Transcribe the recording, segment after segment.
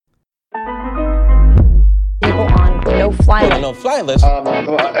no-fly list. No-fly list.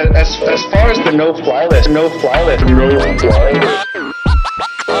 As far as the no-fly list.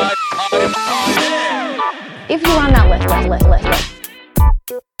 If you're on that list.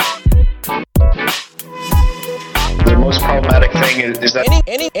 The most problematic thing is that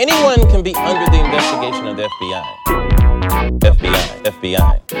anyone can be under the investigation of the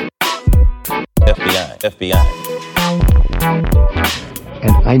FBI.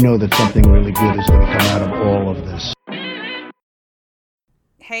 And I know that something really good is going to come out of all of this.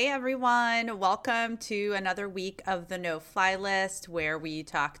 Hey everyone, welcome to another week of the No Fly List, where we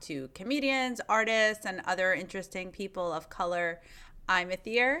talk to comedians, artists, and other interesting people of color. I'm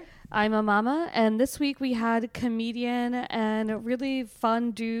Ithir. I'm Amama, and this week we had comedian and really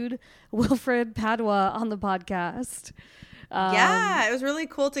fun dude Wilfred Padua on the podcast. Yeah, it was really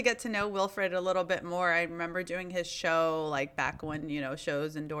cool to get to know Wilfred a little bit more. I remember doing his show like back when,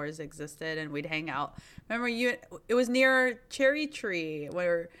 shows indoors existed and we'd hang out. Remember it was near Cherry Tree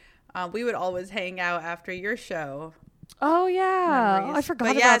where we would always hang out after your show. Oh yeah. Memories. I forgot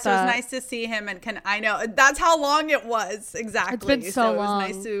but about yes, that. It was nice to see him I know that's how long it was. Exactly. It's been so long. It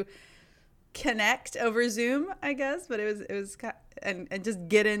was nice to connect over Zoom, I guess, but it was and just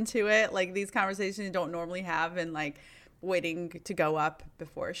get into it. Like these conversations you don't normally have and like waiting to go up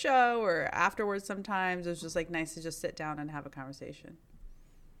before a show or afterwards sometimes. It was just like nice to just sit down and have a conversation.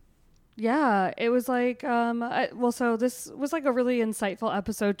 Yeah, it was like, so this was like a really insightful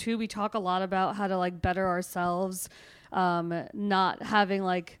episode too. We talk a lot about how to like better ourselves, not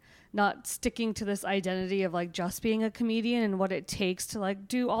sticking to this identity of like just being a comedian and what it takes to like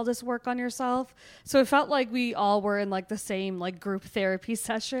do all this work on yourself. So it felt like we all were in like the same like group therapy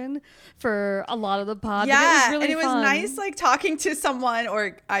session for a lot of the pod. Yeah, it was really fun. Nice like talking to someone,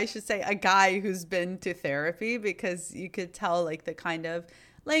 or I should say a guy who's been to therapy, because you could tell like the kind of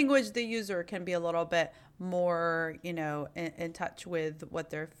language the user can be a little bit more, in touch with what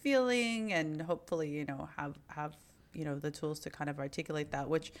they're feeling, and hopefully, have the tools to kind of articulate that,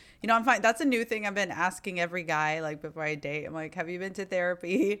 which, I'm fine. That's a new thing I've been asking every guy, like before I date. I'm like, have you been to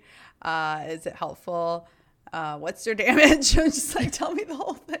therapy? Is it helpful? What's your damage? I'm just like, tell me the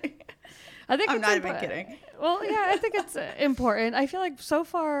whole thing. I think I'm not even kidding. Well, yeah, I think it's important. I feel like so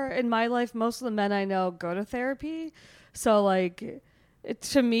far in my life, most of the men I know go to therapy. So like,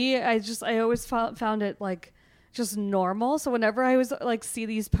 to me, I always found it like just normal. So whenever I was like see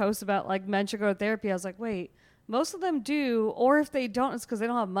these posts about like men should go to therapy, I was like, wait, most of them do, or if they don't, it's because they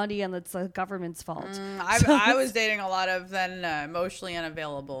don't have money and it's the government's fault. I was dating a lot of then emotionally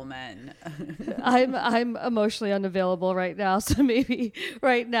unavailable men. I'm emotionally unavailable right now, so maybe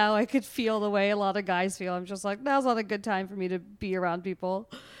right now I could feel the way a lot of guys feel. I'm just like, now's not a good time for me to be around people.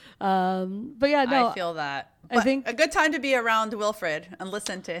 But yeah, no, I feel that. But I think a good time to be around Wilfred and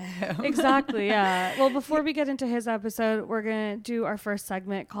listen to him. Exactly, yeah. Well, before we get into his episode, we're going to do our first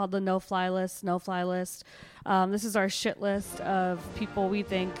segment called the No Fly List. This is our shit list of people we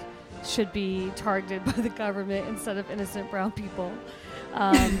think should be targeted by the government instead of innocent brown people.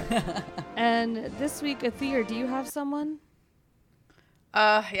 And this week, Ithir, do you have someone?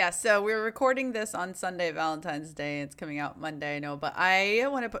 Yeah, so we're recording this on Sunday, Valentine's Day. It's coming out Monday, I know, but I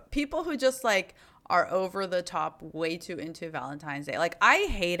want to put people who just like are over the top, way too into Valentine's Day. Like, I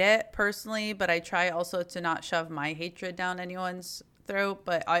hate it personally, but I try also to not shove my hatred down anyone's throat.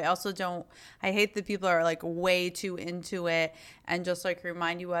 But I also I hate that people are like way too into it and just like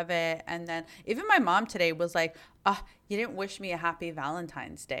remind you of it. And then even my mom today was like, you didn't wish me a happy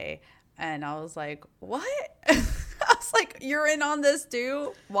Valentine's Day. And I was like, what? I was like, you're in on this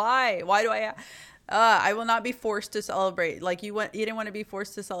too? Why do I will not be forced to celebrate. Like you didn't want to be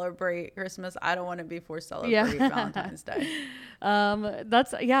forced to celebrate Christmas. I don't want to be forced to celebrate Valentine's Day.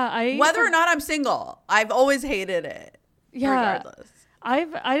 Whether or not I'm single, I've always hated it. Yeah. Regardless.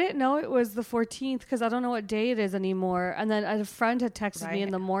 I didn't know it was the 14th because I don't know what day it is anymore. And then a friend had texted me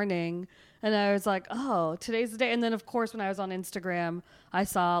in the morning and I was like, oh, today's the day. And then of course, when I was on Instagram, I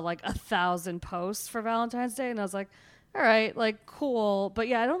saw like 1,000 posts for Valentine's Day. And I was like, all right, like cool. But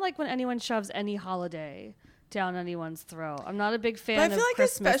yeah, I don't like when anyone shoves any holiday down anyone's throat. I'm not a big fan of Christmas. But I feel like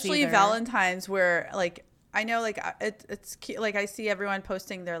especially either. Valentine's, where like I know like it's cute. Like I see everyone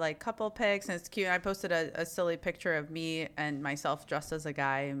posting their like couple pics and it's cute. I posted a silly picture of me and myself dressed as a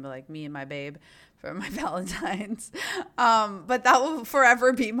guy and like me and my babe for my Valentine's. But that will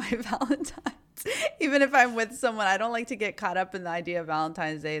forever be my Valentine's. Even if I'm with someone, I don't like to get caught up in the idea of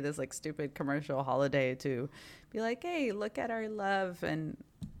Valentine's Day, this like stupid commercial holiday, to be like, hey, look at our love and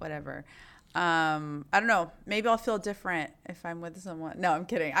whatever. I don't know. Maybe I'll feel different if I'm with someone. No, I'm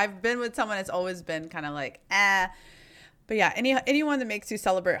kidding. I've been with someone that's always been kind of like, But yeah, anyone that makes you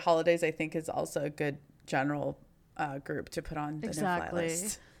celebrate holidays, I think, is also a good general group to put on the Exactly. no-fly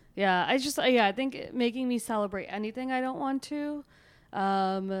list. Yeah, I think making me celebrate anything I don't want to.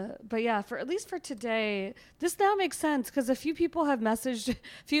 But yeah, at least for today, this now makes sense because a few people have messaged. A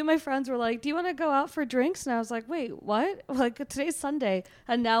few of my friends were like, "Do you want to go out for drinks?" And I was like, "Wait, what?" Like today's Sunday,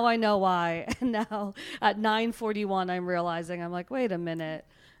 and now I know why. And now at 9:41, I'm realizing I'm like, "Wait a minute."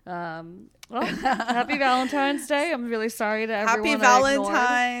 Well, happy Valentine's Day. I'm really sorry to everyone. Happy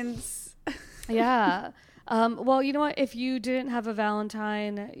Valentine's. Yeah. Well, you know what? If you didn't have a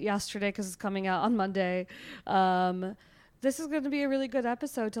Valentine yesterday, because it's coming out on Monday, this is going to be a really good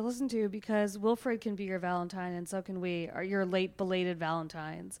episode to listen to because Wilfred can be your Valentine and so can we, or your late belated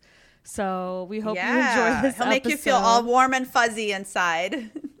Valentines. So we hope you enjoy this He'll make you feel all warm and fuzzy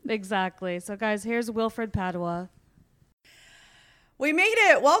inside. Exactly. So guys, here's Wilfred Padua. We made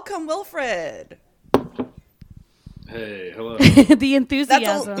it. Welcome, Wilfred. Hey, hello. The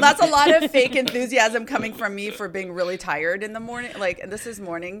enthusiasm. That's a lot of fake enthusiasm coming from me for being really tired in the morning. Like, this is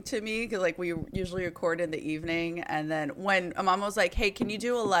morning to me because, like, we usually record in the evening. And then when Mom was like, "Hey, can you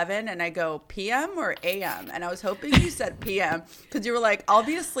do 11?" And I go, "PM or AM?" And I was hoping you said PM because you were like, "I'll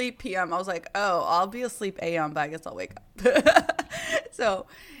be asleep PM." I was like, "Oh, I'll be asleep AM, but I guess I'll wake up." So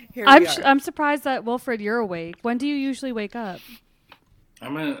here we are. I'm surprised that Wilfred, you're awake. When do you usually wake up?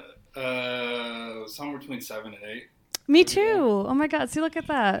 I'm at somewhere between 7 and 8. Me too. Oh my God. See, look at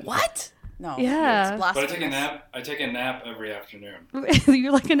that. What? No. Yeah. It's But I blasphemous. take a nap every afternoon.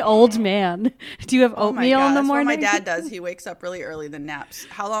 You're like an old man. Do you have Oh my oatmeal God, in the that's morning? what my dad does. He wakes up really early, then naps.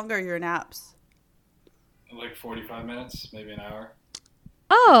 How long are your naps? Like 45 minutes, maybe an hour.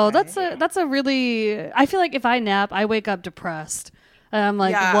 Oh, that's a really. I feel like if I nap, I wake up depressed. And I'm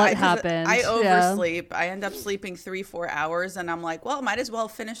like, what 'cause happened? I Yeah. oversleep. I end up sleeping 3-4 hours, and I'm like, well, might as well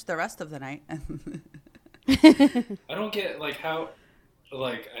finish the rest of the night. I don't get how,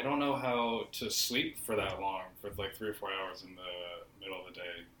 I don't know how to sleep for that long, for like 3 or 4 hours in the middle of the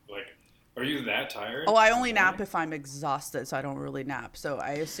day. Like, are you that tired? Oh, I only nap if I'm exhausted, so I don't really nap. So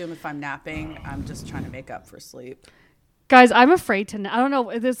I assume if I'm napping, I'm just trying to make up for sleep. Guys, I'm afraid to nap. I don't know.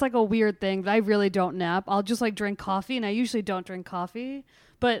 It's like a weird thing that I really don't nap. I'll just like drink coffee, and I usually don't drink coffee.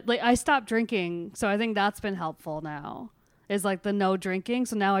 But like I stopped drinking, so I think that's been helpful now. Is like the no drinking.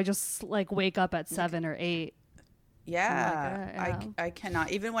 So now I just like wake up at 7 or 8. Yeah, yeah. I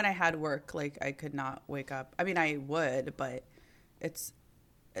cannot. Even when I had work, like I could not wake up. I mean, I would, but it's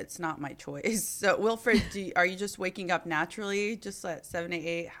not my choice. So, Wilfred, are you just waking up naturally, just at 7 to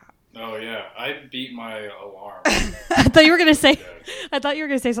 8? Oh yeah, I beat my alarm. I thought you were gonna say. I thought you were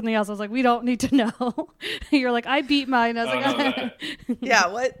gonna say something else. I was like, we don't need to know. You're like, I beat mine. I was like, yeah,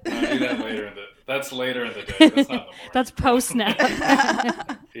 what? I do that later in the. That's later in the day. That's not in the morning. That's post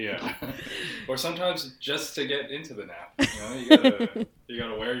nap. Yeah, or sometimes just to get into the nap. You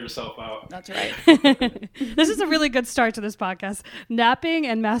gotta wear yourself out. That's right. This is a really good start to this podcast: napping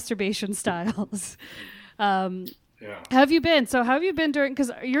and masturbation styles. Yeah. How have you been? So how have you been during?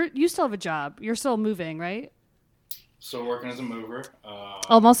 Because you still have a job. You're still moving, right? Still working as a mover.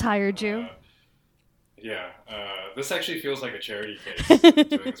 Almost hired you. Yeah. This actually feels like a charity case doing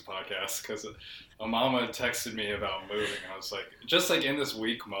this podcast because a mama texted me about moving. I was like, just like in this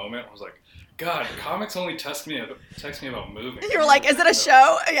weak moment, I was like, God, comics only text me about moving. You were like, is it a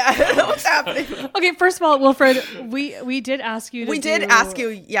show? Yeah, what's happening? Okay, first of all, Wilfred, we did ask you.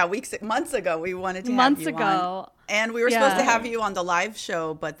 Yeah, months ago. We wanted to have you on. And we were supposed to have you on the live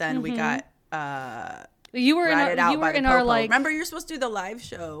show, but then we got you were in our like. Remember, you're supposed to do the live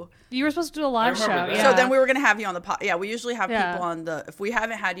show. You were supposed to do a live show. that. Yeah. So then we were gonna have you on the pod. Yeah, we usually have people on the. If we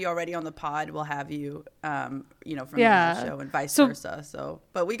haven't had you already on the pod, we'll have you, from the live show and vice versa. So,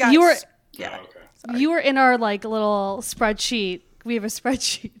 but we got you were. Yeah. Oh, okay. Sorry. You were in our like little spreadsheet. We have a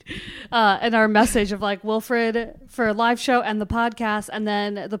spreadsheet and our message of like Wilfred for a live show and the podcast, and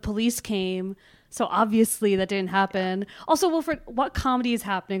then the police came. So obviously that didn't happen. Also, Wilfred, what comedy is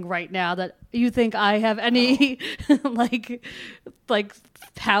happening right now that you think I have any like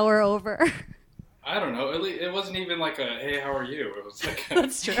power over? I don't know. It wasn't even like a, hey, how are you? It was like,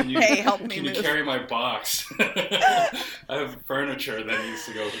 That's true. Hey, help me Can you move. carry my box? I have furniture that needs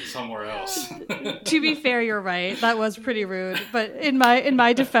to go somewhere else. To be fair, you're right. That was pretty rude. But in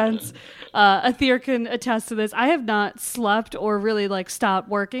my defense, Athir can attest to this. I have not slept or really like stopped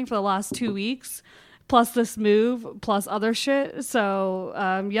working for the last 2 weeks, plus this move, plus other shit.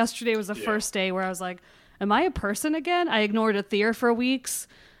 So yesterday was the first day where I was like, am I a person again? I ignored Athir for weeks.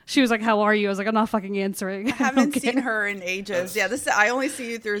 She was like, how are you? I was like, I'm not fucking answering. I haven't seen her in ages. Yeah, I only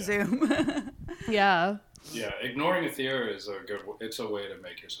see you through Zoom. Yeah. Yeah, ignoring a theory is it's a way to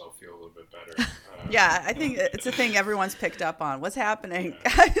make yourself feel a little bit better. Yeah, I think it's a thing everyone's picked up on. What's happening?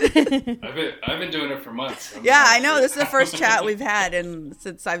 I've been doing it for months. Yeah, I know. This is the first chat we've had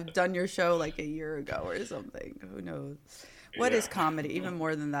since I've done your show like a year ago or something. Who knows? What is comedy? Even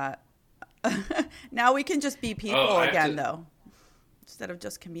more than that. Now we can just be people again, though, instead of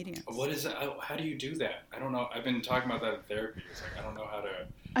just comedians. What is that? How do you do that? I don't know. I've been talking about that in therapy. It's like I don't know how to.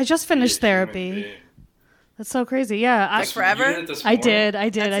 I just finished therapy. That's so crazy. Yeah. Like forever? I did. I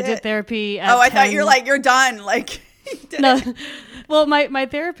did therapy at I 10. thought you're done. Like, no. Well, my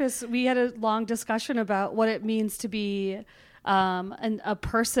therapist, we had a long discussion about what it means to be a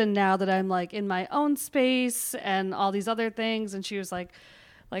person now that I'm like in my own space and all these other things. And she was like,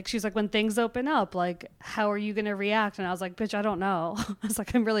 when things open up, like, how are you going to react? And I was like, bitch, I don't know. I was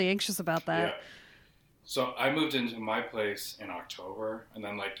like, I'm really anxious about that. Yeah. So I moved into my place in October, and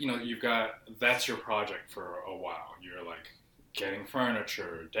then that's your project for a while. You're like getting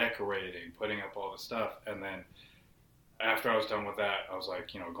furniture, decorating, putting up all the stuff. And then after I was done with that, I was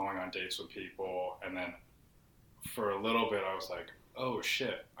like, going on dates with people. And then for a little bit, I was like, oh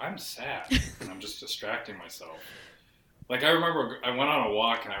shit, I'm sad. And I'm just distracting myself. Like, I remember I went on a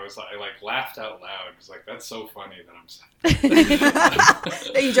walk and I laughed out loud because, that's so funny that I'm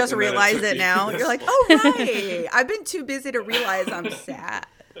sad. You just realize it now. You're like, oh, right. I've been too busy to realize I'm sad.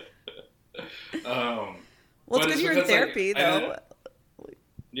 Well, it's good you're in therapy, though.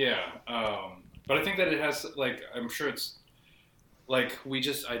 But I think that it has, I'm sure it's, we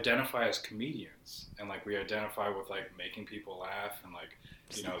just identify as comedians. And, we identify with, making people laugh and,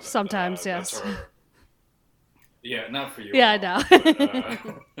 sometimes, yes. That's our... Yeah, not for you. Yeah, I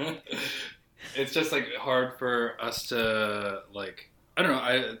know. It's just hard for us to I don't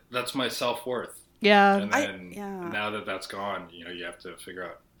know. That's my self-worth. Yeah. And then now that that's gone, you have to figure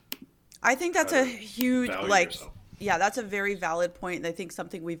out. I think that's a huge yourself. Yeah, that's a very valid point. And I think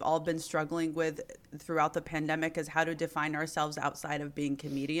something we've all been struggling with throughout the pandemic is how to define ourselves outside of being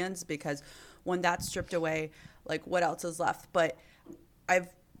comedians, because when that's stripped away, what else is left? But I've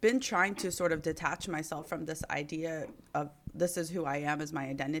been trying to sort of detach myself from this idea of this is who I am as my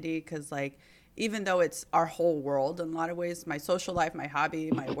identity, because even though it's our whole world in a lot of ways, my social life, my hobby,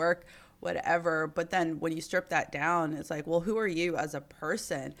 my work, whatever, but then when you strip that down, it's well, who are you as a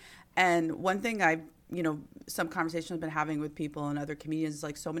person? And one thing I've some conversations I've been having with people and other comedians,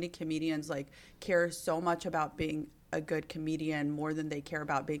 so many comedians care so much about being a good comedian more than they care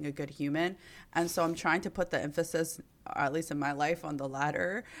about being a good human. And so I'm trying to put the emphasis, at least in my life, on the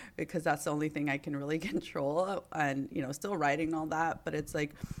latter, because that's the only thing I can really control. And, still writing all that. But it's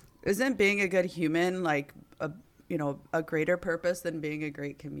isn't being a good human a greater purpose than being a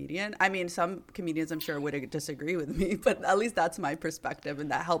great comedian? I mean, some comedians I'm sure would disagree with me, but at least that's my perspective. And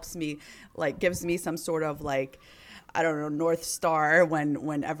that helps me, gives me some sort of I don't know, North Star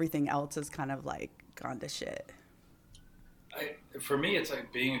when everything else is kind of gone to shit. For me, it's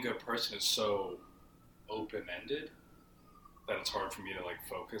being a good person is so open-ended that it's hard for me to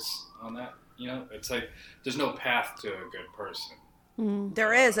focus on that. It's there's no path to a good person.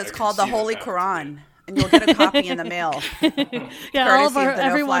 There is. It's called the Holy Quran, and you'll get a copy in the mail. Yeah, all of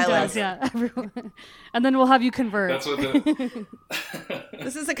everyone does. Yeah, everyone. And then we'll have you convert. That's what the.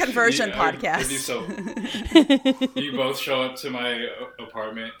 This is a conversion podcast. You both show up to my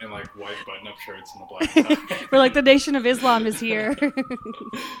apartment in white button-up shirts and a black tie. We're the Nation of Islam is here.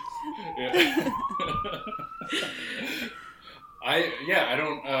 Yeah. I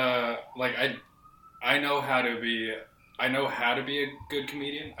don't I know how to be a good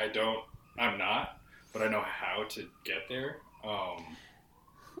comedian. I'm not, but I know how to get there.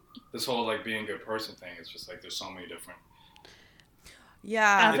 This whole being a good person thing is just there's so many different.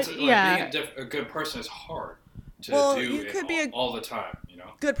 Yeah, it's, being a good person is hard to do. You could be all the time,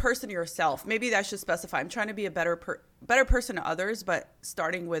 good person to yourself. Maybe I should specify. I'm trying to be a better person to others, but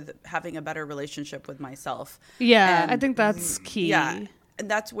starting with having a better relationship with myself. Yeah, I think that's key. Yeah, and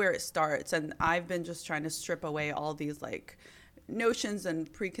that's where it starts. And I've been just trying to strip away all these notions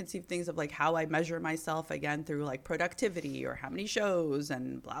and preconceived things of how I measure myself again through productivity or how many shows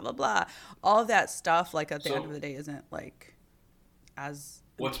and blah blah blah. All of that stuff at the end of the day isn't as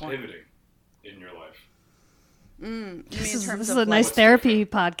what's important. Pivoting in your life? This is a nice therapy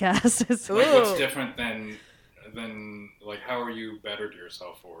podcast. What's different than how are you better to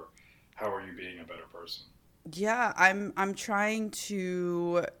yourself, or how are you being a better person? Yeah, I'm trying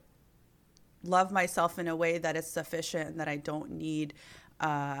to love myself in a way that is sufficient and that I don't need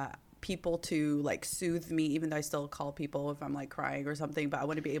people to soothe me, even though I still call people if I'm crying or something. But I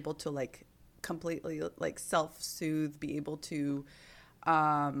want to be able to completely self-soothe, be able to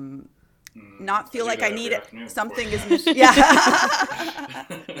not feel I like do I that need every it. afternoon Something before. is missing. Yeah.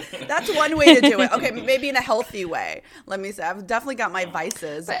 That's one way to do it. Okay, maybe in a healthy way. Let me say, I've definitely got my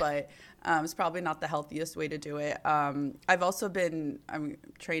vices, but it's probably not the healthiest way to do it. I'm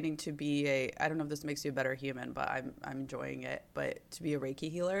training to be I don't know if this makes you a better human, but I'm enjoying it, but to be a Reiki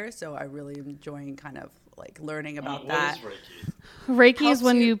healer. So I really am enjoying kind of like learning about that. What is Reiki Helps is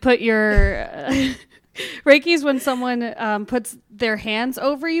when you- you put your Reiki is when someone puts their hands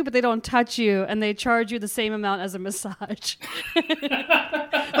over you, but they don't touch you, and they charge you the same amount as a massage.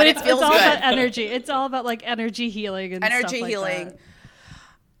 But it feels it's all good. about energy. It's all about like energy healing and Energy stuff like healing.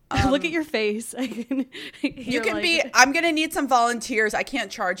 that. Look at your face. You can be. I'm gonna need some volunteers. I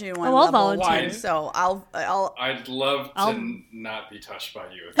can't charge anyone. Oh, I'll level volunteer. one, so I'll. I'd love to not be touched by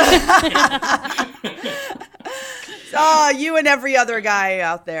you. Oh, you and every other guy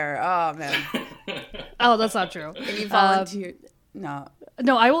out there. Oh man. Oh, that's not true. Any volunteer? No.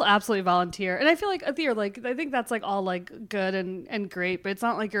 No, I will absolutely volunteer. And I feel like, Athir, like, I think that's like all like good and great, but it's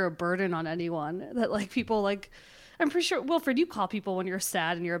not like you're a burden on anyone that like people like, I'm pretty sure, Wilfred, you call people when you're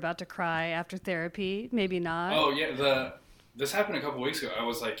sad and you're about to cry after therapy. Maybe not. Oh yeah. This happened a couple weeks ago. I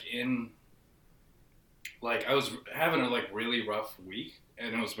was like I was having a like really rough week,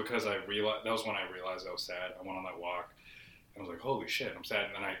 and it was because that was when I realized I was sad. I went on that walk and I was like, holy shit, I'm sad.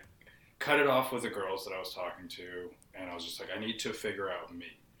 And then I cut it off with the girls that I was talking to, and I was just like, I need to figure out me.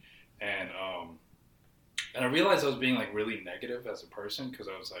 And I realized I was being like really negative as a person, because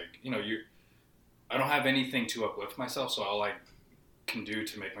I was like, I don't have anything to uplift myself, so all I can do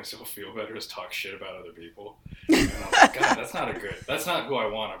to make myself feel better is talk shit about other people. And I was like, God, that's not who I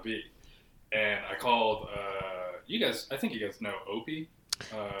want to be. And I called you guys. I think you guys know Opie.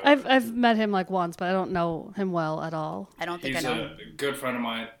 I've met him like once, but I don't know him well at all. I don't think He's I know. a good friend of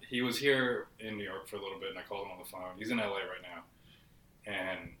mine. He was here in New York for a little bit, and I called him on the phone. He's in LA right now.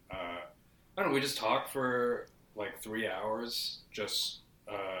 And I don't know, we just talked for like 3 hours.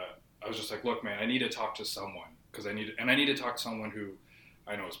 I was just like, look, man, I need to talk to someone, because I need to talk to someone who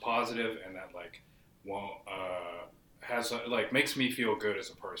I know is positive and that like won't has like makes me feel good as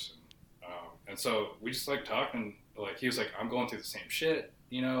a person. And so we just like talked, and like he was like, I'm going through the same shit,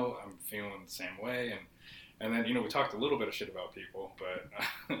 I'm feeling the same way, and then we talked a little bit of shit about people,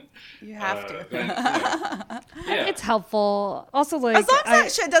 but You have to. then, yeah. It's helpful. Also, like, As long as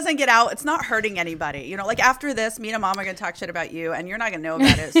that shit doesn't get out, it's not hurting anybody. Like after this, me and Mom are gonna talk shit about you, and you're not gonna know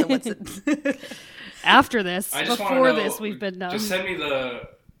about it. So what's it? after this, I just wanna before know, this, we've been done. Just send me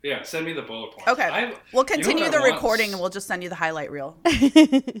the bullet points. Okay, we'll continue what the I want? recording, and we'll just send you the highlight reel.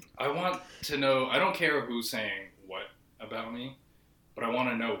 I want to know. I don't care who's saying what about me, but I want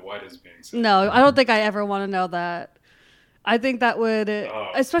to know what is being said. No, I don't think I ever want to know that. I think that would,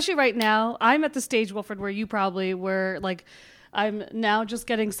 especially right now, I'm at the stage, Wilfred, where you probably were. Like, I'm now just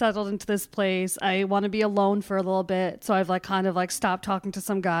getting settled into this place. I want to be alone for a little bit, so I've like kind of like stopped talking to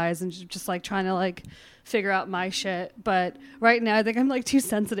some guys and just like trying to like figure out my shit. But right now, I think I'm like too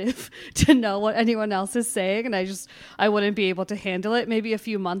sensitive to know what anyone else is saying, and I wouldn't be able to handle it maybe a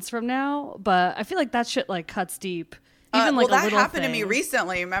few months from now. But I feel like that shit like cuts deep. Even like that a little happened thing. to me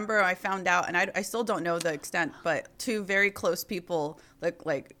recently. Remember, I found out, and I still don't know the extent, but two very close people,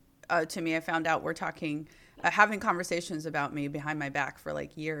 to me, I found out were talking, having conversations about me behind my back for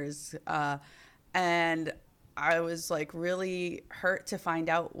like years, and I was like really hurt to find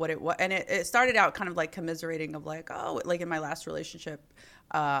out what it was. And it started out kind of like commiserating of like, oh, like in my last relationship,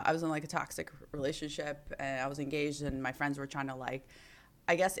 I was in like a toxic relationship, and I was engaged, and my friends were trying to like,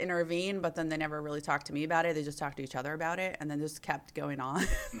 I guess, intervene, but then they never really talked to me about it. They just talked to each other about it, and then just kept going on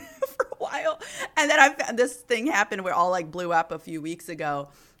for a while. And then this thing happened where all like blew up a few weeks ago,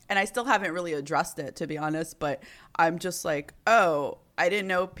 and I still haven't really addressed it, to be honest. But I'm just like, oh, I didn't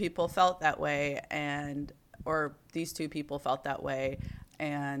know people felt that way, or these two people felt that way.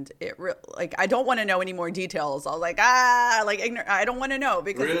 And I don't want to know any more details. I was like, I don't want to know,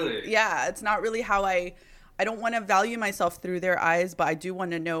 because really? Yeah, it's not really how I don't want to value myself through their eyes, but I do want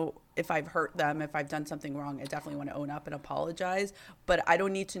to know if I've hurt them, if I've done something wrong. I definitely want to own up and apologize, but I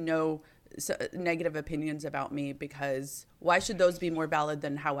don't need to know negative opinions about me, because why should those be more valid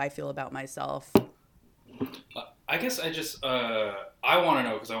than how I feel about myself? I guess I just I want to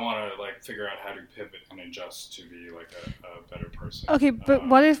know, because I want to like figure out how to pivot and adjust to be like a better person. Okay, but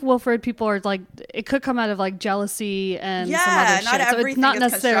what if, Wilfred, people are like, it could come out of like jealousy and some other not shit. So it's everything not is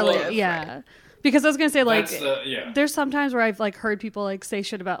necessarily, constructive, yeah. right. Because I was gonna say, like, there's sometimes where I've like heard people like say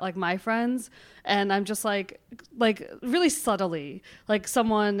shit about like my friends, and I'm just like really subtly, like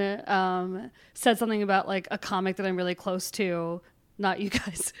someone said something about like a comic that I'm really close to, not you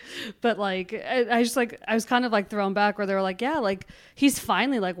guys, but like I just like I was kind of like thrown back where they were like, yeah, like he's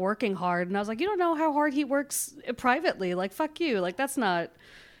finally like working hard, and I was like, you don't know how hard he works privately, like fuck you, like that's not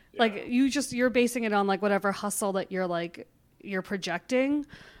like you're basing it on like whatever hustle that you're projecting.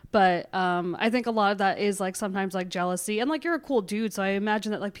 But I think a lot of that is like sometimes like jealousy, and like you're a cool dude, so I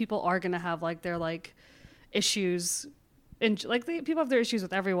imagine that like people are gonna have like their like issues, and like people have their issues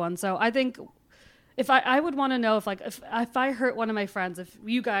with everyone. So I think if I would want to know if I hurt one of my friends, if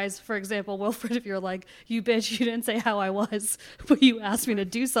you guys, for example, Wilfred, if you're like, you bitch, you didn't say how I was, but you asked me to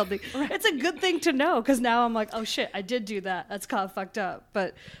do something, it's a good thing to know, because now I'm like, oh shit, I did do that. That's kind of fucked up.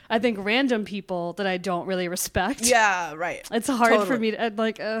 But I think random people that I don't really respect. Yeah, right. It's hard for me to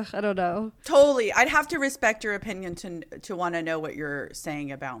like, I don't know. Totally. I'd have to respect your opinion to want to know what you're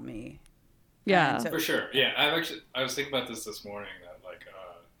saying about me. Yeah. For sure. Yeah. I was thinking about this morning that like,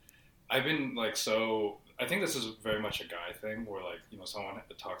 I've been like, so I think this is very much a guy thing where like, you know, someone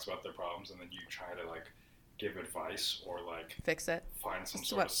talks about their problems and then you try to like give advice or like fix it, find some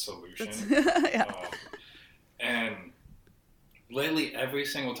sort of solution. Yeah. And lately, every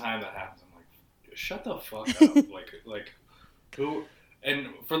single time that happens, I'm like, shut the fuck up. like who, and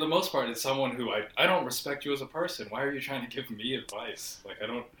for the most part, it's someone who I don't respect you as a person. Why are you trying to give me advice? Like, I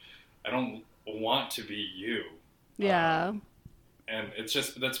don't want to be you. Yeah. And it's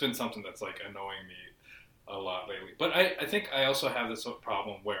just, that's been something that's like annoying me a lot lately. But I think I also have this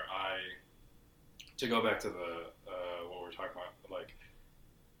problem where to go back to what we're talking about, like,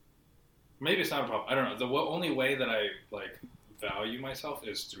 maybe it's not a problem. I don't know. The only way that I like value myself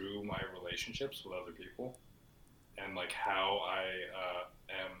is through my relationships with other people and like how I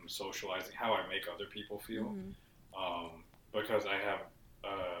am socializing, how I make other people feel. Mm-hmm. Because I have,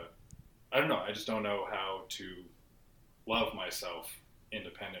 I don't know, I just don't know how to love myself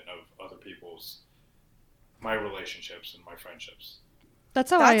independent of other people's, my relationships and my friendships. That's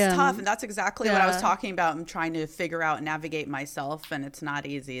how I am. That's tough, and that's exactly what I was talking about. I'm trying to figure out and navigate myself, and it's not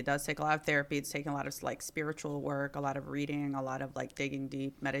easy. It does take a lot of therapy. It's taking a lot of like spiritual work, a lot of reading, a lot of like digging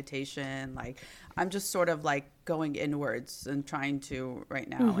deep, meditation. Like I'm just sort of like going inwards and trying to right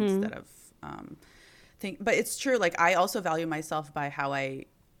now instead of think. But it's true. Like I also value myself by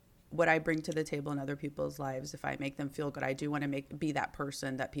what I bring to the table in other people's lives. If I make them feel good, I do want to be that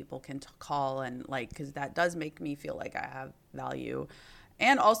person that people can call and like, because that does make me feel like I have value.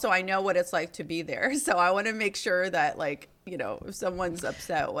 And also I know what it's like to be there. So I want to make sure that like, you know, if someone's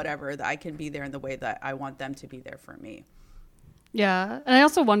upset, whatever, that I can be there in the way that I want them to be there for me. Yeah. And I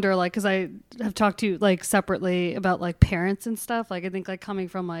also wonder, like, because I have talked to you like separately about like parents and stuff. Like I think like coming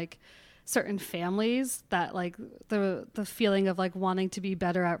from like certain families that like the feeling of like wanting to be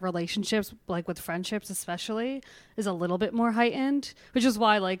better at relationships, like with friendships especially, is a little bit more heightened, which is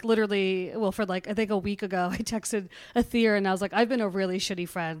why like literally, well, for like I think a week ago I texted Athir and I was like, I've been a really shitty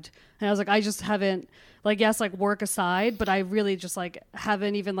friend, and I was like, I just haven't, like, yes, like work aside, but I really just like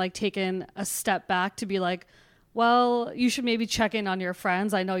haven't even like taken a step back to be like, well, you should maybe check in on your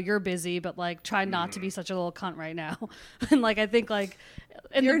friends. I know you're busy, but like try not to be such a little cunt right now. And like I think like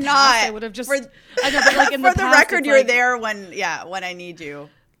in you're the not. past, I would have just. I know, but like in for the the past, record, you're like, there when I need you.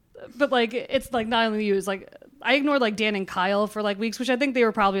 But like it's like not only you, it's like I ignored like Dan and Kyle for like weeks, which I think they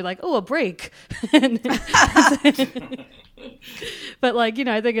were probably like, oh, a break. But like, you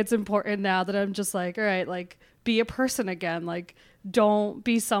know, I think it's important now that I'm just like, all right, like be a person again, like. Don't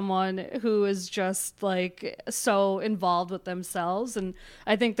be someone who is just like so involved with themselves. And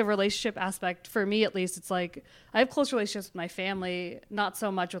I think the relationship aspect for me, at least, it's like I have close relationships with my family, not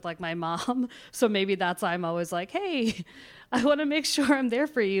so much with like my mom. So maybe that's why I'm always like, hey, I want to make sure I'm there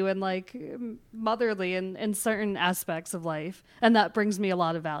for you and like motherly in certain aspects of life. And that brings me a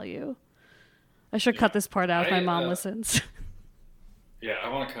lot of value. I should cut this part out if my mom listens. Yeah, I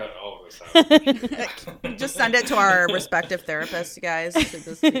want to cut all of this out. Just send it to our respective therapists, you guys.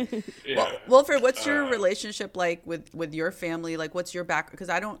 Well, Wilfred, what's your relationship like with your family? Like, what's your background? Because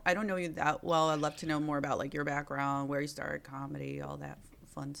I don't know you that well. I'd love to know more about like your background, where you started comedy, all that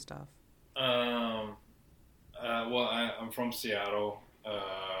fun stuff. Well, I'm from Seattle.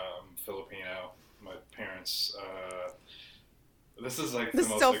 I'm Filipino. My parents. This is like the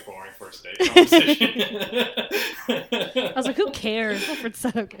most like boring first date conversation. I was like, who cares? Wilfred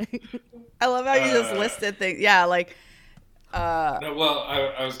said okay. I love how you just listed things. Yeah, like. No, well,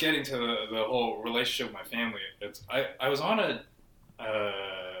 I was getting to the whole relationship with my family. I was on a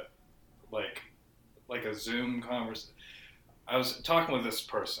like a Zoom conversation. I was talking with this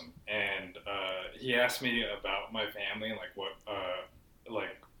person, and he asked me about my family and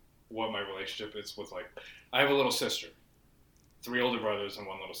like what my relationship is with like. I have a little sister. 3 older brothers and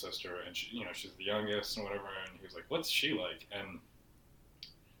 1 little sister, and she, you know, she's the youngest and whatever. And he was like, "What's she like?" And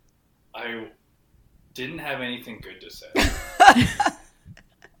I didn't have anything good to say.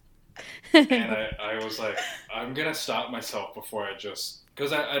 And I was like, I'm going to stop myself before I just...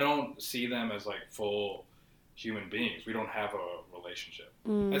 Because I don't see them as, like, full human beings. We don't have a relationship.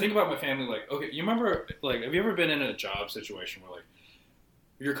 I think about my family like, okay, you remember, like, have you ever been in a job situation where, like,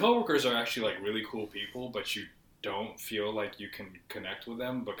 your coworkers are actually, like, really cool people, but you don't feel like you can connect with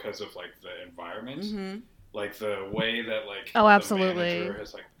them because of, like, the environment? Mm-hmm. Like, the way that, like, the manager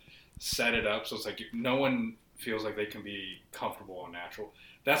has, like, set it up so it's like no one feels like they can be comfortable and natural.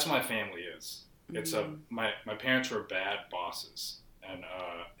 That's what my family is. It's my parents were bad bosses,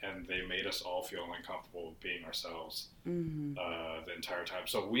 and they made us all feel uncomfortable being ourselves the entire time.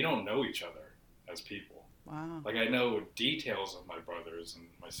 So we don't know each other as people. Wow. Like, I know details of my brothers and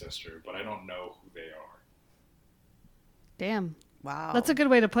my sister, but I don't know who they are. Damn. Wow. That's a good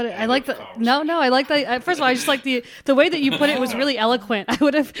way to put it. I like that. No, I like that. First of all, I just like the way that you put it was really eloquent. I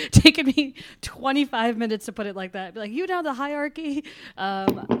would have taken me 25 minutes to put it like that. Be like, you know, the hierarchy.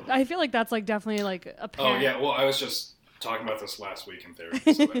 I feel like that's like definitely like a parent. Oh, yeah. Well, I was just talking about this last week in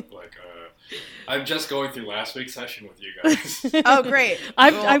therapy. So that, like, I'm just going through last week's session with you guys. Oh, great.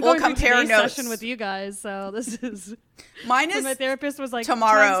 I'm we'll going compare through today's notes. session with you guys. So this is mine is my therapist was like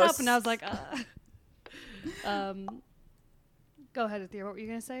tomorrow's. time's up, and I was like, Go ahead, Athea. What were you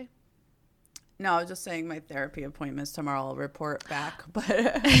going to say? No, I was just saying my therapy appointment's tomorrow. I'll report back.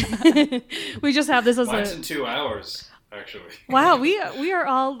 But we just have this as Mine's in 2 hours, actually. Wow, we are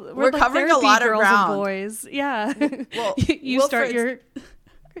all we're like covering a lot of girls ground. And boys. Yeah. Well, you start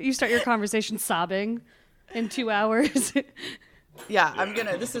your conversation sobbing in 2 hours. Yeah,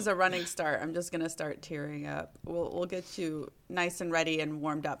 this is a running start. I'm just gonna start tearing up. We'll get you nice and ready and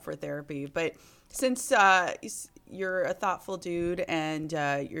warmed up for therapy. But since you're a thoughtful dude and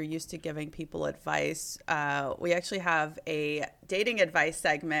you're used to giving people advice, we actually have a dating advice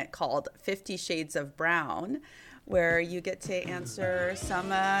segment called 50 Shades of Brown, where you get to answer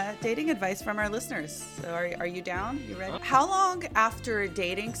some dating advice from our listeners. So are you down? You ready? How long after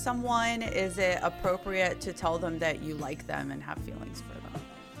dating someone is it appropriate to tell them that you like them and have feelings for them?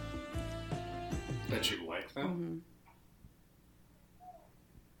 That you like them?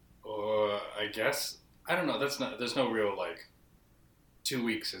 Or I guess, I don't know, there's no real, like, 2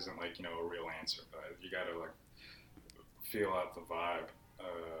 weeks isn't, like, you know, a real answer, but you gotta, like, feel out the vibe.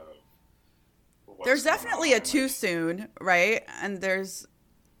 There's definitely a too soon, right? And there's,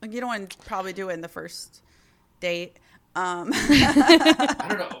 like, you don't want to probably do it in the first date. I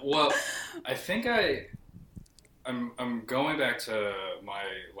don't know. Well, I think I'm going back to my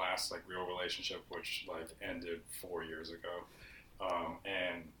last, like, real relationship, which, like, ended 4 years ago.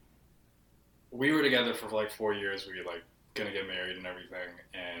 And we were together for, like, 4 years. We were, like, gonna get married and everything.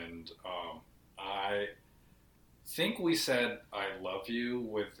 And I think we said I love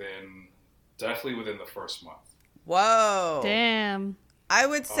you definitely within the first month. Whoa. Damn. I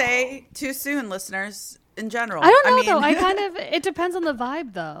would say too soon, listeners, in general. I don't know, though. It depends on the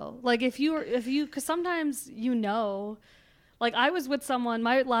vibe, though. Like, if you, because sometimes, you know, like, I was with someone,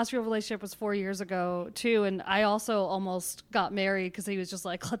 my last real relationship was 4 years ago, too, and I also almost got married because he was just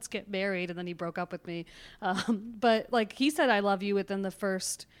like, let's get married, and then he broke up with me. But, like, he said I love you within the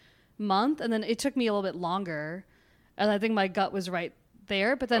first month, and then it took me a little bit longer, and I think my gut was right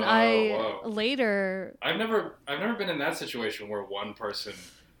there, but then later I've never been in that situation where one person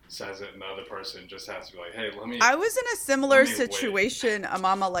says it and the other person just has to be like, hey, I was in a similar situation,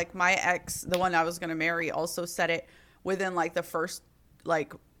 Amama. Like, my ex, the one I was going to marry, also said it within, like, the first,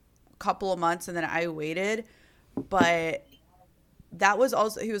 like, couple of months, and then I waited. But that was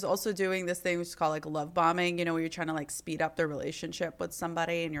also, he was also doing this thing which is called, like, love bombing, you know, where you're trying to, like, speed up the relationship with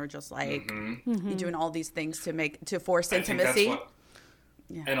somebody, and you're just like you're doing all these things to force intimacy.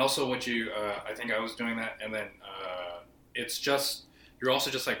 Yeah. And also what you, I think I was doing that, and then it's just, you're also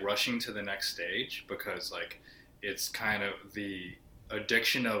just, like, rushing to the next stage because, like, it's kind of the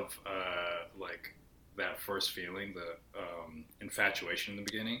addiction of, like, that first feeling, the infatuation in the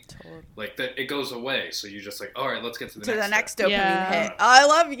beginning. Totally. Like, that it goes away, so you're just like, all right, let's get to the next dopamine hit. I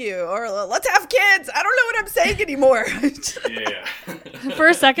love you, or let's have kids. I don't know what I'm saying anymore. Yeah. For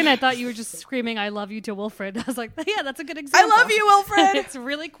a second, I thought you were just screaming, I love you to Wilfred. I was like, yeah, that's a good example. I love you, Wilfred. It's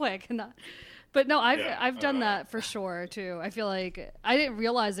really quick. But no, I've done that for sure, too. I feel like I didn't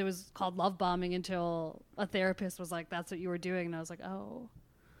realize it was called love bombing until a therapist was like, that's what you were doing. And I was like, oh,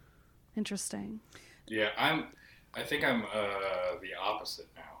 interesting. Yeah, I think I'm the opposite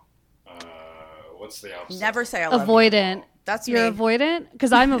now. What's the opposite? Never say I love avoidant. You. That's You're me. Avoidant?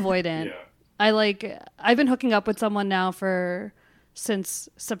 Because I'm avoidant. Yeah. I've been hooking up with someone now since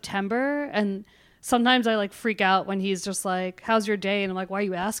September, and sometimes I like freak out when he's just like, how's your day? And I'm like, why are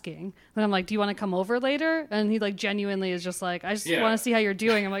you asking? And I'm like, do you want to come over later? And he like genuinely is just like, I just want to see how you're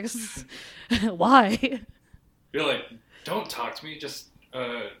doing. I'm like, why? You're like, don't talk to me. Just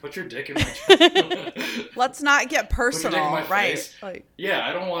put your dick in my chest. Let's not get personal, put your dick in my right? face. Like, yeah,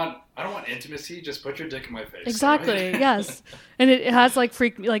 I don't want intimacy. Just put your dick in my face. Exactly. Right? Yes. And it has like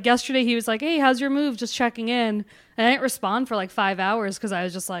freaked me. Like yesterday, he was like, hey, how's your move? Just checking in. And I didn't respond for like 5 hours because I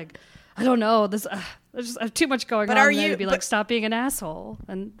was just like, I don't know. I have too much going on. are there you- to be but- like, stop being an asshole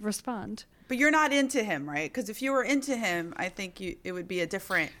and respond. but you're not into him, right? Because if you were into him, I think it would be a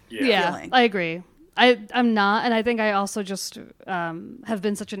different Yeah, feeling. I agree. I'm not, and I think I also just have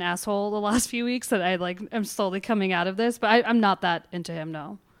been such an asshole the last few weeks that I like am slowly coming out of this. But I'm not that into him,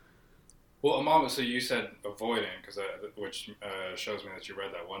 no. Well, Mama, so you said avoiding, which shows me that you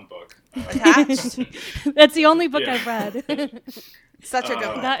read that one book. Attached. That's the only book Yeah. I've read. Such a good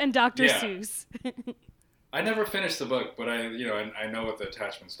one. That and Dr. Yeah. Seuss. I never finished the book, but I know what the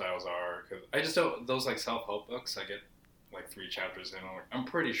attachment styles are. Cause I just don't, those like self-help books, I get like 3 chapters in, I'm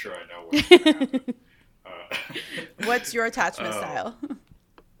pretty sure I know what's going to happen. What's your attachment style?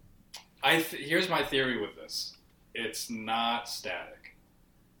 Here's my theory with this. It's not static.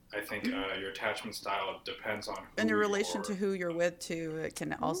 I think your attachment style depends on who In you relation are. to who you're with too, it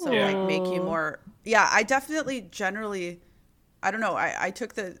can also Ooh. like make you more. Yeah, I definitely generally, I don't know. I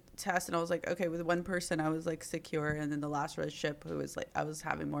took the test and I was like, okay, with one person I was like secure, and then the last relationship who was like, I was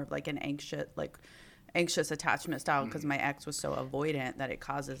having more of like an anxious attachment style because my ex was so avoidant that it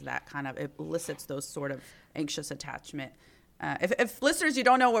causes that kind of, it elicits those sort of anxious attachment. If listeners, you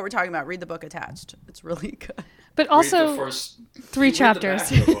don't know what we're talking about, read the book Attached. It's really good. But Read the also, first 3 read the back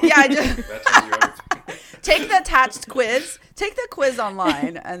chapters. of the book. Yeah, I just That tells you everything. take the Attached quiz. Take the quiz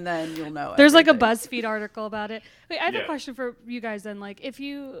online, and then you'll know. There's like a everything. BuzzFeed article about it. Wait, I have a Yeah. question for you guys then. Like, if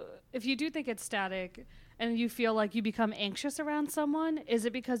you do think it's static and you feel like you become anxious around someone, is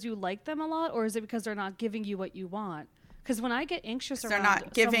it because you like them a lot, or is it because they're not giving you what you want? Because when I get anxious They're around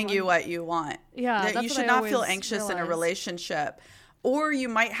not giving you someone- what you want. Yeah, That that's you what should I not feel always anxious in a realize. relationship, or you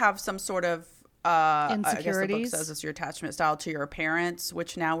might have some sort of I guess the book Insecurities. says it's your attachment style to your parents,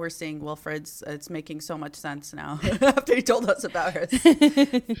 which now we're seeing Wilfred's. It's making so much sense now after he told us about her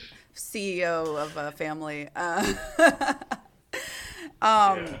CEO of a family.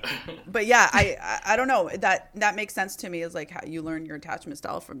 But yeah, I don't know, that makes sense to me, is like how you learn your attachment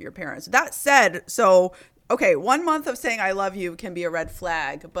style from your parents. That said, so okay, 1 month of saying I love you can be a red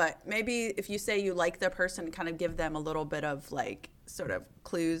flag, but maybe if you say you like the person, kind of give them a little bit of like sort of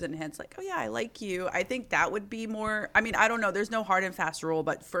clues and hints, like, oh yeah, I like you. I think that would be more, I mean, I don't know, there's no hard and fast rule,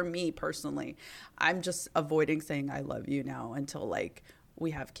 but for me personally, I'm just avoiding saying I love you now until like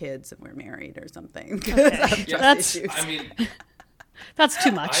we have kids and we're married or something. 'Cause I have trust That's- issues. I mean, That's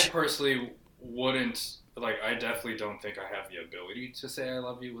too I much. personally wouldn't, like, I definitely don't think I have the ability to say I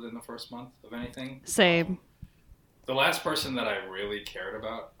love you within the first month of anything. Same. The last person that I really cared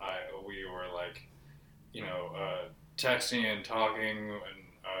about, we were like, texting and talking and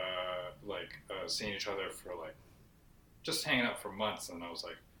seeing each other for like just hanging out for months, and I was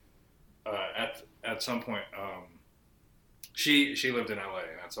like, at some point, she lived in LA,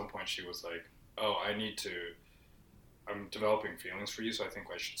 and at some point she was like, oh, I'm developing feelings for you, so I think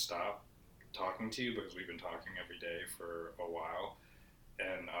I should stop talking to you because we've been talking every day for a while,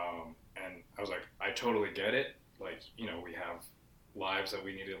 and I was like, I totally get it. Like, we have lives that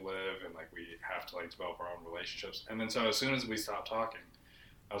we need to live, and like we have to like develop our own relationships. And then so as soon as we stopped talking,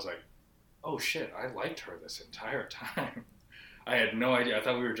 I was like, oh shit, I liked her this entire time. I had no idea. I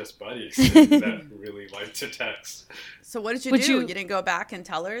thought we were just buddies that really liked to text. So what did you Would do? you- You didn't go back and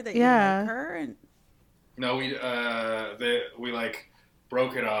tell her that Yeah. you like her? And No, we like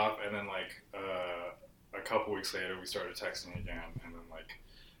broke it off, and then like a couple weeks later we started texting again, and then like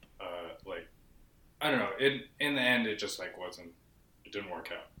I don't know. In the end, it just like it didn't work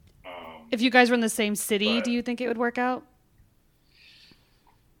out. If you guys were in the same city, But- do you think it would work out?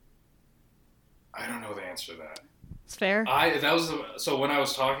 I don't know the answer to that. It's fair. So when I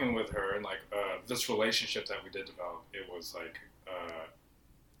was talking with her, and like this relationship that we did develop, it was like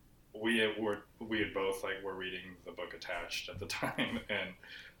we had both like were reading the book Attached at the time, and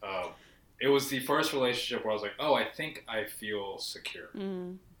it was the first relationship where I was like, oh, I think I feel secure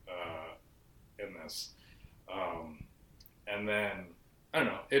in this, and then I don't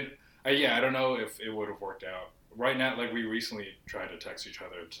know I don't know if it would have worked out. Right now, like we recently tried to text each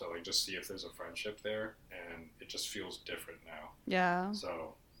other to like just see if there's a friendship there, and it just feels different now. Yeah.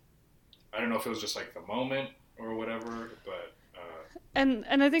 So I don't know if it was just like the moment or whatever, but And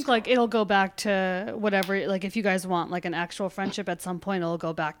I think like it'll go back to whatever, like if you guys want like an actual friendship at some point, it'll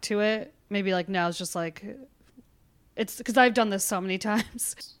go back to it. maybe like now it's just like, it's because I've done this so many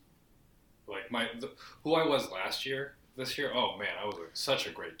times. Like who I was last year, this year, oh man, I was such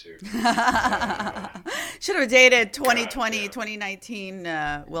a great dude. Should have dated 2020, 2019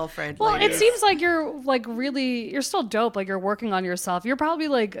 Wilfred. Well, it seems like you're like really, you're still dope. Like you're working on yourself. You're probably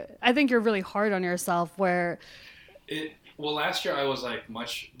like, I think you're really hard on yourself where. Well, last year I was like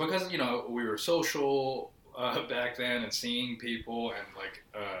much, because, you know, we were social back then and seeing people, and like,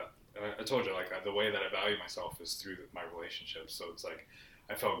 I told you, like the way that I value myself is through my relationships. So it's like,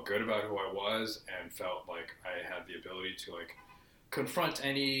 I felt good about who I was and felt like I had the ability to like confront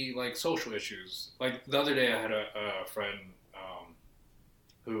any like social issues. Like the other day I had a friend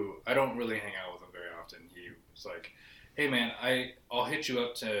who I don't really hang out with him very often. He was like, hey man, I'll hit you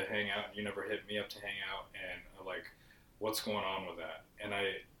up to hang out, and you never hit me up to hang out, and like, what's going on with that? And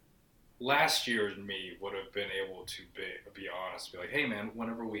last year's me would have been able to be honest, be like, hey man,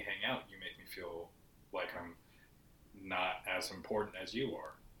 whenever we hang out, you make me feel like I'm not as important as you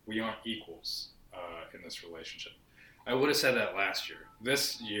are. We aren't equals in this relationship. I would have said that last year.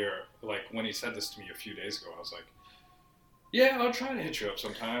 This year, like when he said this to me a few days ago, I was like, yeah, I'll try to hit you up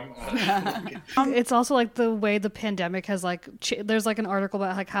sometime. It's also like the way the pandemic has like, there's like an article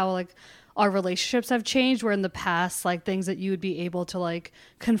about like how like our relationships have changed, where in the past, like things that you would be able to like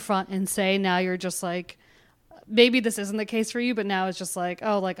confront and say, now you're just like, maybe this isn't the case for you, but now it's just like,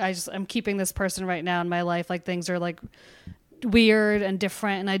 oh, like I'm keeping this person right now in my life. Like things are like weird and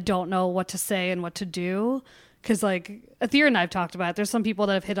different, and I don't know what to say and what to do. Cause like Athir and I've talked about it. There's some people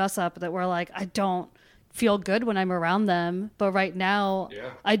that have hit us up that were like, I don't feel good when I'm around them, but right now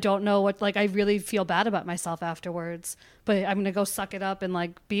I don't know what, like I really feel bad about myself afterwards, but I'm gonna go suck it up and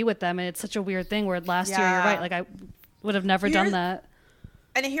like be with them. And it's such a weird thing where last year, you're right, like I would have never done that.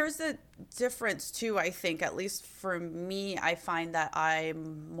 And here's the difference too, I think, at least for me, I find that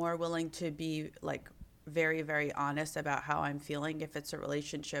I'm more willing to be like very, very honest about how I'm feeling if it's a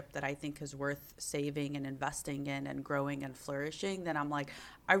relationship that I think is worth saving and investing in and growing and flourishing. Then I'm like,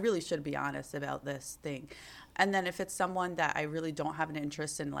 I really should be honest about this thing. And then if it's someone that I really don't have an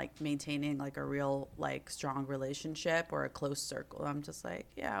interest in like maintaining like a real like strong relationship or a close circle, I'm just like,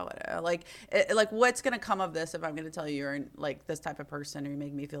 yeah, whatever. Like what's gonna come of this if I'm gonna tell you you're like this type of person, or you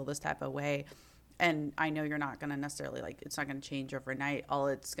make me feel this type of way, and I know you're not going to necessarily, like, it's not going to change overnight. All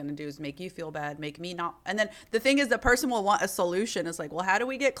it's going to do is make you feel bad, make me not. And then the thing is, the person will want a solution. It's like, well, how do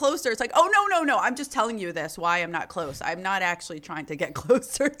we get closer? It's like, oh, no. I'm just telling you this, why I'm not close. I'm not actually trying to get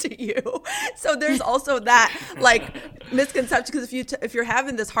closer to you. So there's also that, like, misconception. Because if you're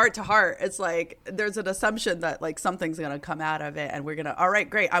having this heart to heart, it's like, there's an assumption that, like, something's going to come out of it. And we're going to, all right,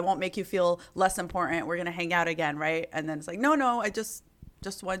 great. I won't make you feel less important. We're going to hang out again, right? And then it's like, no, I just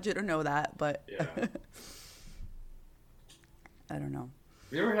wanted you to know that, but yeah. I don't know.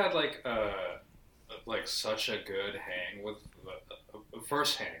 Have you ever had like such a good hang with a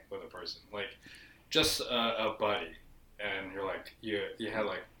first hang with a person, like just a buddy, and you're like you had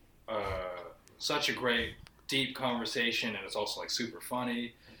like such a great deep conversation, and it's also like super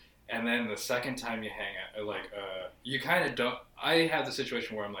funny, and then the second time you hang out, like you kind of don't. I have the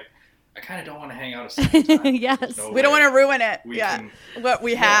situation where I'm like, I kind of don't want to hang out a second time. Yes. We don't want to ruin it. What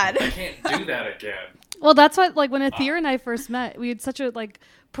we had. I can't do that again. Well, that's what, like, when Athir and I first met, we had such a, like,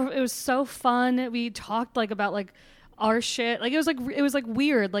 it was so fun. We talked, like, about, like, our shit. Like, it was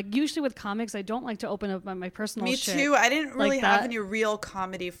weird. Like, usually with comics, I don't like to open up my personal shit. Me too. I didn't really like have that. any real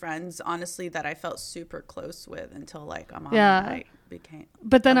comedy friends, honestly, that I felt super close with until, like, I'm on Yeah. became.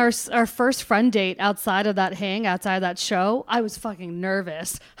 But then our first friend date outside of that show, I was fucking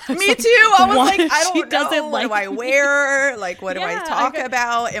nervous. Me too. I was like, I She don't doesn't know. What do like I wear? Like, what do I Yeah, talk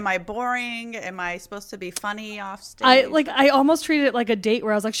about? Am I boring? Am I supposed to be funny off stage? I almost treated it like a date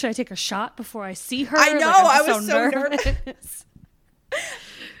where I was like, should I take a shot before I see her? I know. Like, I was so nervous.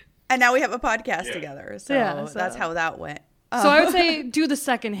 And now we have a podcast together. So, that's how that went. So I would say do the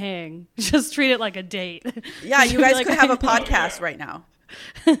second hang. Just treat it like a date. Yeah, you guys like, could have a podcast right now.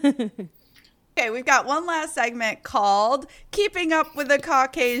 Okay, we've got one last segment called Keeping Up with the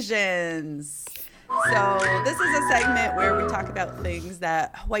Caucasians. So this is a segment where we talk about things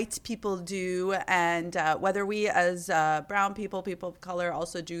that white people do, and whether we as brown people of color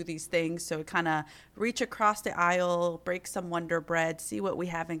also do these things. So kind of reach across the aisle, break some Wonder Bread, see what we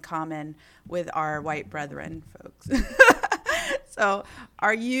have in common with our white brethren, folks. So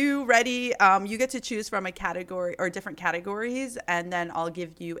are you ready? You get to choose from a category or different categories, and then I'll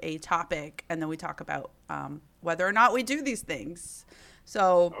give you a topic, and then we talk about whether or not we do these things.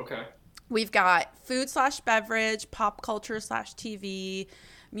 So Okay. We've got food/beverage, pop culture/TV,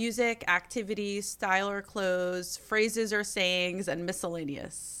 music, activities, style or clothes, phrases or sayings, and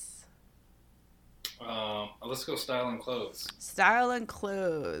miscellaneous. Let's go style and clothes. Style and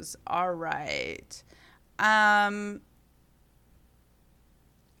clothes. All right. Have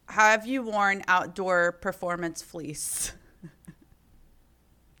you worn outdoor performance fleece?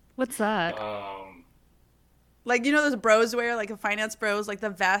 What's that? Like, you know those bros wear, like the finance bros, like the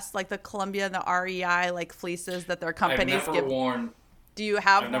vest, like the Columbia and the REI, like fleeces that their companies give. Do you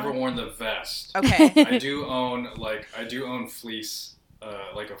have I've one? never worn the vest. Okay. I do own fleece,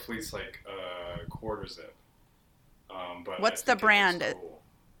 like a fleece, quarter zip. But what's the brand? Cool.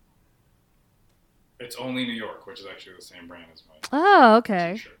 It's only New York, which is actually the same brand as mine. Oh,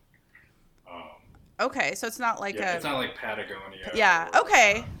 okay. T-shirt. Okay, so it's not like it's not like Patagonia. Yeah.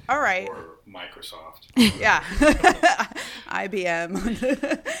 Okay. All right. Or Microsoft. Yeah.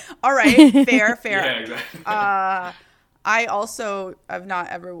 IBM. All right. Fair. Yeah, exactly. I also have not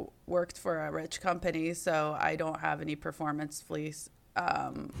ever worked for a rich company, so I don't have any performance fleece.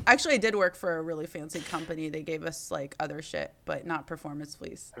 Actually, I did work for a really fancy company. They gave us like other shit, but not performance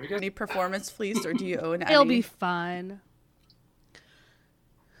fleece. Have you guys any performance fleece, or do you own any? It'll be fine.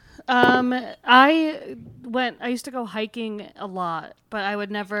 I used to go hiking a lot, but I would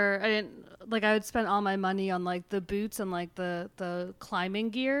spend all my money on like the boots and like the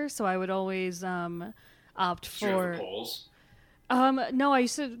climbing gear. So I would always, opt for. Do you have the poles? No, I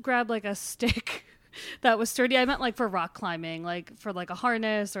used to grab like a stick that was sturdy. I meant like for rock climbing, like for like a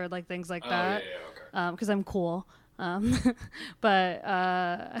harness or like things like that. Yeah, okay. 'Cause I'm cool. But,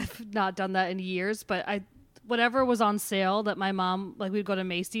 I've not done that in years, but whatever was on sale that my mom, like we'd go to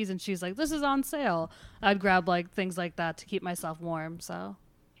Macy's and she's like, this is on sale. I'd grab like things like that to keep myself warm. So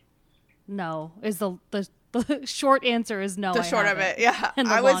no is the short answer is no. The short of it. Yeah. And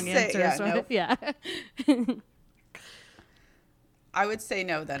the I long would say, answer is no. yeah. I would say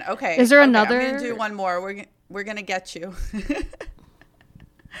no then. Okay. Is there okay, another? I'm going to do one more. We're going to get you.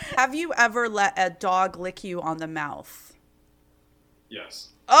 Have you ever let a dog lick you on the mouth? Yes.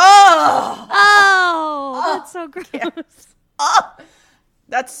 Oh, That's so gross. Yeah. Oh,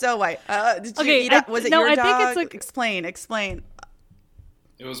 that's so white. Did you eat it? Was it your dog? I think it's like... Explain.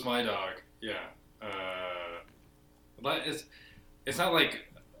 It was my dog. Yeah. But it's not like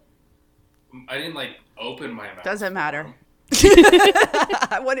I didn't like open my mouth. Doesn't matter.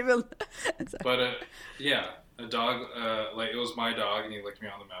 I won't even. But yeah, a dog. Like it was my dog, and he licked me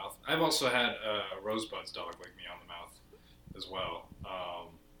on the mouth. I've also had Rosebud's dog lick me on the mouth as well.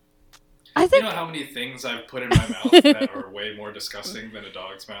 I think... You know how many things I've put in my mouth that are way more disgusting than a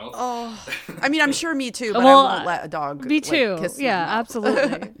dog's mouth? Oh, I mean, I'm sure me too, but well, I won't let a dog. Me too. Kiss Yeah,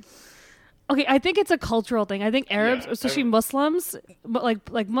 absolutely. Okay, I think it's a cultural thing. I think Arabs, especially Muslims, but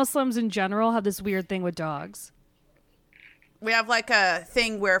like Muslims in general, have this weird thing with dogs. We have like a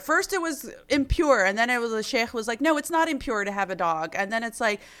thing where first it was impure, and then it was the sheikh was like, no, it's not impure to have a dog. And then it's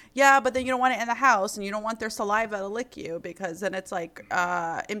like, yeah, but then you don't want it in the house, and you don't want their saliva to lick you, because then it's like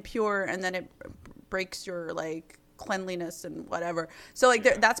impure, and then it breaks your like cleanliness and whatever. So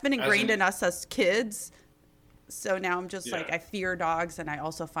like that's been ingrained in us as kids. So now I'm just like, I fear dogs, and I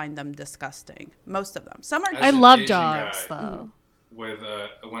also find them disgusting. Most of them. Some are. I love dogs though. With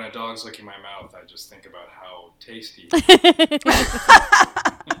when a dog's licking my mouth, I just think about how tasty.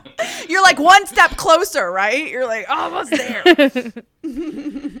 You're like one step closer, right? You're like almost there. Yeah,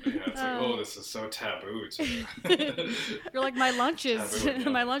 it's like, oh, this is so taboo. You're like, my lunch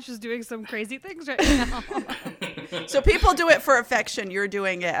is doing some crazy things right now. So people do it for affection. You're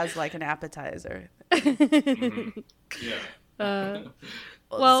doing it as like an appetizer. Mm-hmm. Yeah.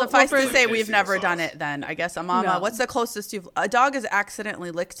 Well, suffice to say, we've never done it then. I guess, Mama, what's the closest a dog has accidentally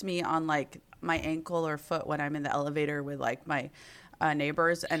licked me on like my ankle or foot when I'm in the elevator with like my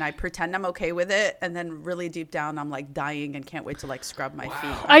neighbors, and I pretend I'm okay with it, and then really deep down I'm like dying and can't wait to like scrub my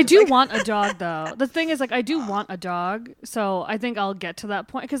feet. I do want a dog though. The thing is, like, I do want a dog, so I think I'll get to that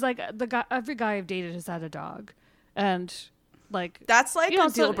point, because like every guy I've dated has had a dog, and like that's like a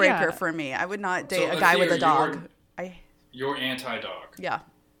deal breaker for me. I would not date a guy with a dog. You're anti-dog. Yeah.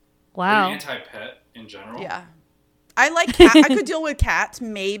 Wow. Are you anti-pet in general? Yeah. I like cat. I could deal with cats,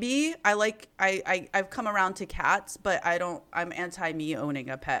 maybe. I've come around to cats, but I'm anti me owning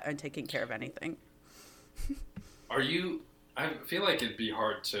a pet and taking care of anything. I feel like it'd be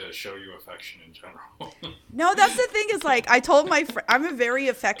hard to show you affection in general. No, that's the thing is like I told my friend, I'm a very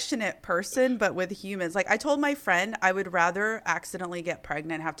affectionate person, but with humans, like I told my friend I would rather accidentally get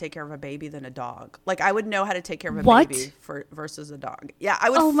pregnant and have to take care of a baby than a dog. Like I would know how to take care of a baby versus a dog. Yeah, I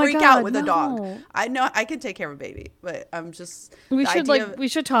would freak out with a dog. I know I can take care of a baby, but I'm just we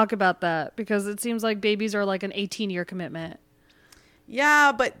should talk about that, because it seems like babies are like an 18-year commitment.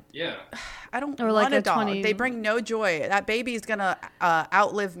 Yeah, but I don't or want like a dog. They bring no joy. That baby's gonna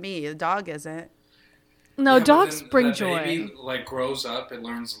outlive me. The dog isn't. No, Yeah, but dogs then bring that joy. baby like grows up, it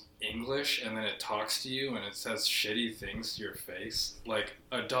learns English, and then it talks to you, and it says shitty things to your face. Like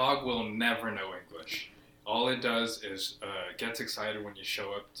a dog will never know English. All it does is gets excited when you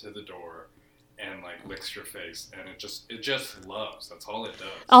show up to the door, and like licks your face, and it just loves. That's all it does.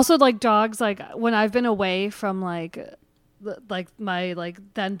 Also, like dogs, like when I've been away from like my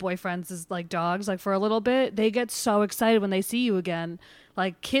like then boyfriends is like dogs, like for a little bit, they get so excited when they see you again.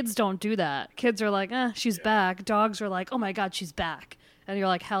 Like kids don't do that. Kids are like, she's back. Dogs are like, oh my God, she's back. And you're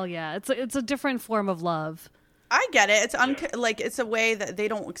like, hell yeah. It's a different form of love. I get it. It's like it's a way that they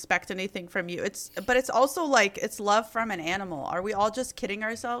don't expect anything from you. But it's also like it's love from an animal. Are we all just kidding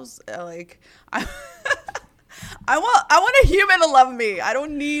ourselves? I want a human to love me. I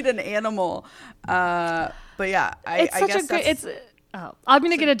don't need an animal. But yeah, I guess I'm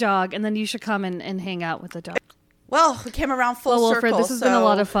gonna get a dog, and then you should come and hang out with the dog. Well, we came around full Wilfred, circle. this has been a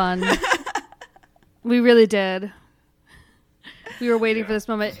lot of fun. We really did. We were waiting for this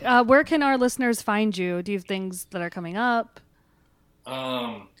moment. Where can our listeners find you? Do you have things that are coming up?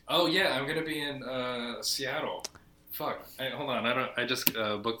 Oh yeah, I'm gonna be in Seattle. Fuck. Hold on. I just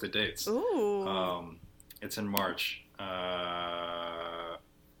booked the dates. Ooh. It's in March.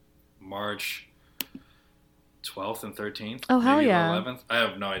 March 12th and 13th. Oh, hell maybe yeah. The 11th. I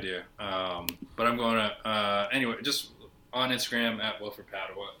have no idea. But I'm going to, anyway, just on Instagram at Wilfred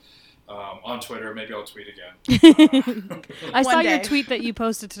Padua. On Twitter, maybe I'll tweet again. I saw your day. tweet that you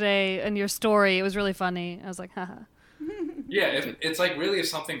posted today and your story. It was really funny. I was like, haha. Yeah, it's like really if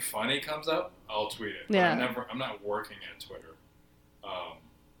something funny comes up, I'll tweet it. But Yeah. I'm not working at Twitter.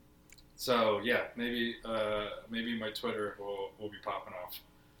 So yeah, maybe my Twitter will be popping off.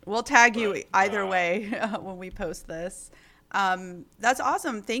 We'll tag you either way when we post this. That's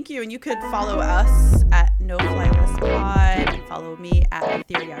awesome. Thank you. And you could follow us at No Fly List Pod and follow me at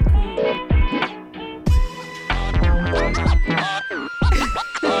Ethereum.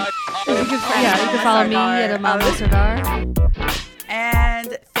 You can follow me at Amanda Sardar.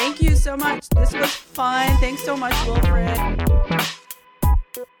 And thank you so much. This was fun. Thanks so much, Wilfred.